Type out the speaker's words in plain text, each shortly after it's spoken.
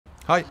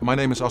Hi, my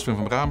name is Aswin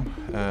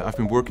I've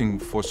been working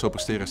for Sopra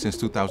Steria since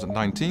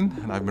 2019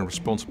 and I've been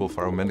responsible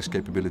for our Mendix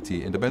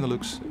capability in the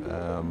Benelux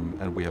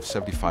and we have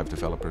 75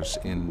 developers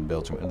in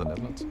Belgium and the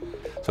Netherlands.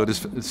 So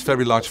this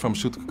very large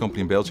pharmaceutical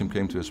company in Belgium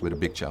came to us with a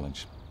big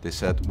challenge. They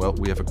said, well,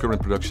 we have a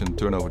current production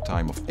turnover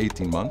time of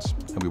 18 months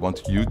and we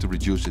want you to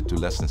reduce it to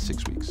less than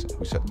 6 weeks.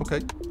 We said, okay,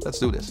 let's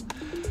do this.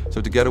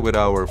 So together with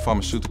our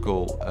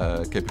pharmaceutical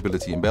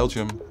capability in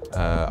Belgium,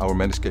 our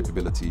Mendix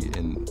capability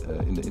in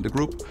the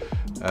group,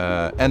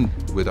 and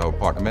with our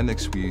partner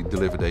Mendix, we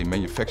delivered a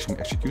manufacturing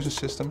execution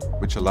system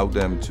which allowed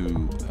them to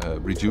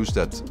reduce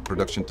that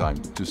production time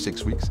to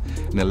 6 weeks.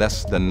 And in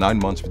less than 9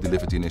 months we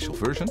delivered the initial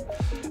version.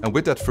 And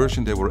with that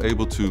version they were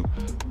able to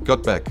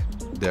cut back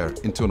their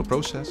internal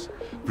process,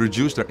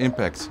 reduce their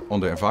impact on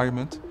the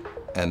environment,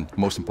 and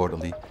most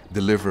importantly,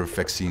 deliver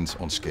vaccines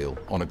on scale,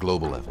 on a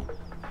global level.